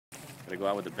Gotta go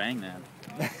out with a bang,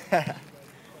 then.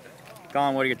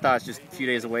 Colin, what are your thoughts just a few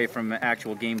days away from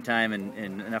actual game time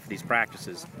and enough of these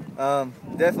practices?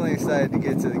 Definitely excited to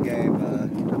get to the game. I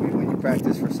mean, when you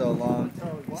practice for so long,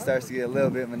 it starts to get a little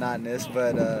bit monotonous,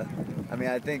 but I mean,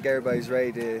 I think everybody's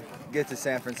ready to get to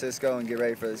San Francisco and get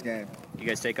ready for this game. You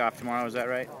guys take off tomorrow, is that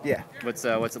right? Yeah. What's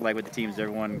it like with the teams? Is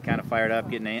everyone kind of fired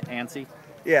up, getting antsy?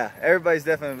 Yeah, everybody's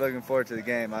definitely looking forward to the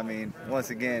game. I mean, once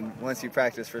you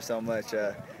practice for so much,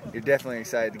 you're definitely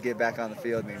excited to get back on the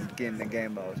field and get in the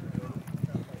game mode.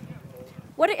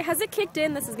 Has it kicked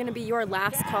in? This is going to be your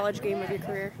last college game of your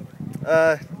career?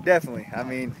 Definitely. I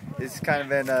mean, it's kind of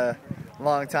been a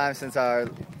long time since our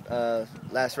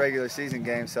last regular season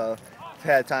game, so I've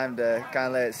had time to kind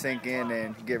of let it sink in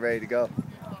and get ready to go.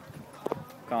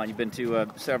 Colin, you've been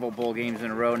to several bowl games in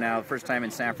a row now. First time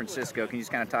in San Francisco. Can you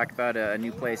just kind of talk about a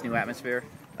new place, new atmosphere?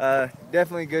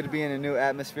 Definitely good to be in a new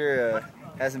atmosphere.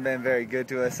 Hasn't been very good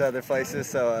to us other places,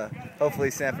 so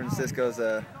hopefully San Francisco's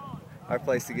our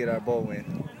place to get our bowl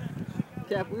win.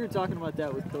 Cap, we were talking about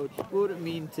that with Coach. What would it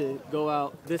mean to go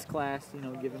out this class,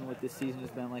 given what this season has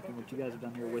been like and what you guys have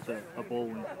done here with a bowl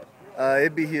win?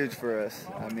 It'd be huge for us.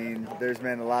 I mean, there's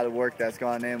been a lot of work that's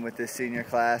gone in with this senior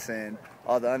class and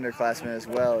all the underclassmen as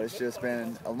well. It's just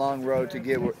been a long road to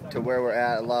get to where we're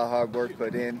at, a lot of hard work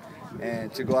put in,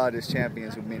 and to go out as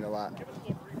champions would mean a lot.